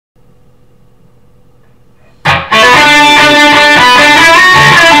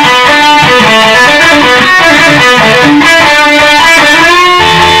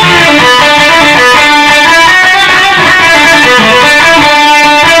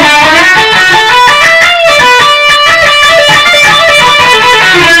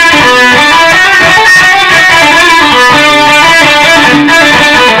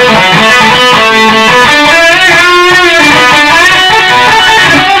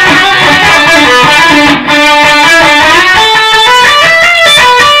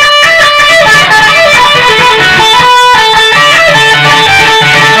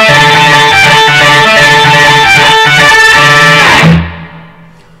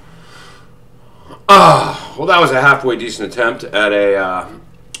Well, that was a halfway decent attempt at a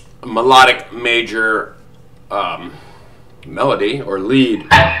melodic major melody or lead.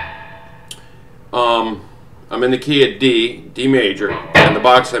 I'm in the key of D major, and the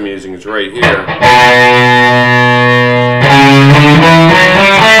box I'm using is right here.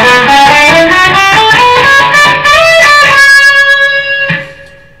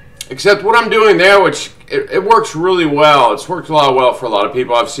 Except what I'm doing there, which it works really well. It's worked well for a lot of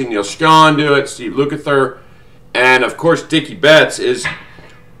people. I've seen Schon do it, Steve Lukather, and of course Dickie Betts is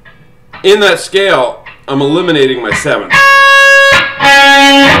in that scale. I'm eliminating my seventh.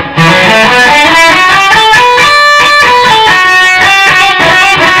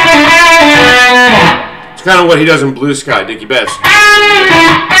 It's kind of what he does in Blue Sky, Dickie Betts.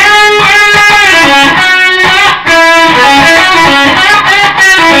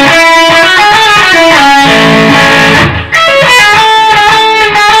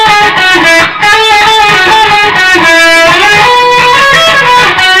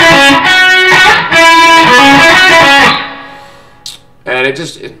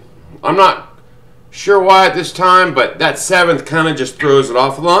 And I'm not sure why at this time, but that seventh kind of just throws it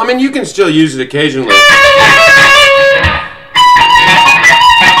off a little. I mean, you can still use it occasionally.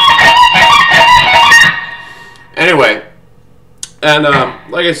 Anyway, and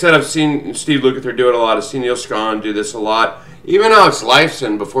like I said, I've seen Steve Lukather do it a lot. I've seen Neil Scahn do this a lot. Even Alex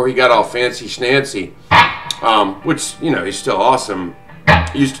Lifeson, before he got all fancy schmancy, which, you know, he's still awesome,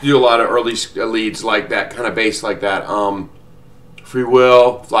 used to do a lot of early leads like that, kind of bass like that. Free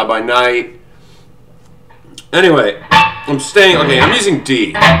Will, Fly By Night. Anyway, I'm using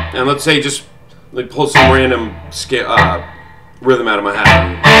D, and let's say just like pull some random rhythm out of my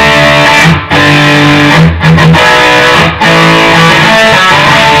hat.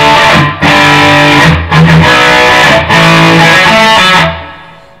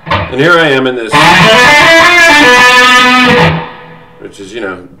 And here I am in this, which is, you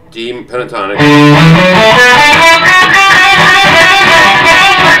know, D pentatonic.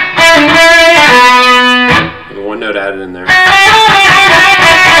 With one note added in there.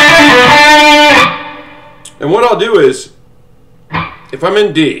 And what I'll do is, if I'm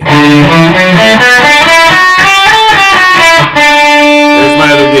in D, there's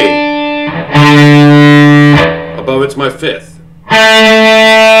my other D. Above it's my fifth.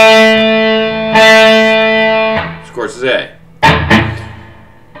 Which of course is A.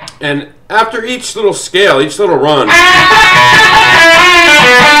 And after each little scale, each little run,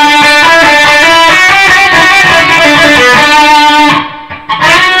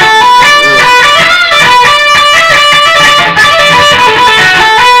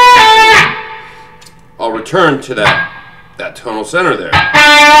 I'll return to that tonal center there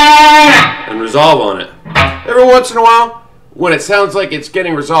and resolve on it. Every once in a while, when it sounds like it's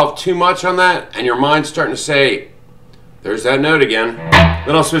getting resolved too much on that, and your mind's starting to say, there's that note again,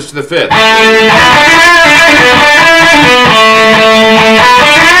 then I'll switch to the fifth.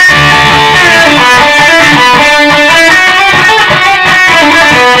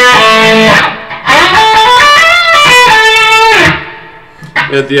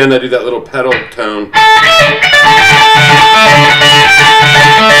 And at the end, I do that little pedal tone.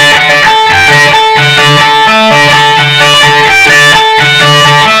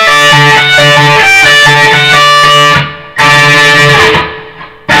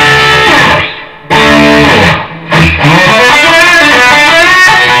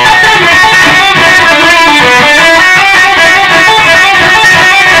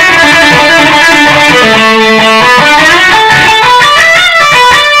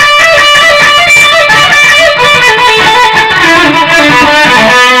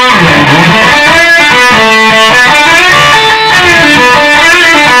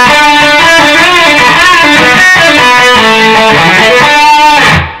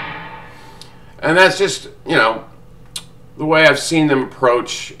 And that's just, you know, the way I've seen them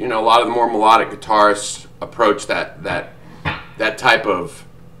approach, you know, a lot of the more melodic guitarists approach that type of,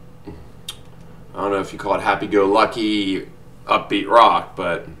 I don't know if you call it happy-go-lucky, upbeat rock,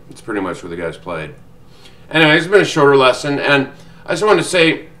 but it's pretty much what the guys played. Anyway, it's been a shorter lesson, and I just wanted to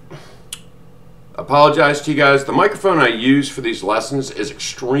say, apologize to you guys. The microphone I use for these lessons is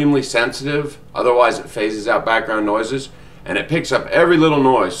extremely sensitive, otherwise it phases out background noises. And it picks up every little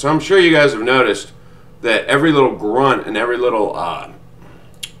noise. So I'm sure you guys have noticed that every little grunt and every little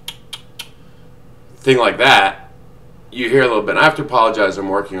thing like that, you hear a little bit. And I have to apologize, I'm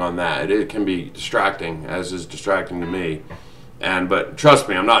working on that. It can be distracting, as is distracting to me. But trust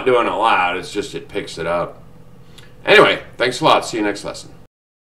me, I'm not doing it loud. It's just it picks it up. Anyway, thanks a lot. See you next lesson.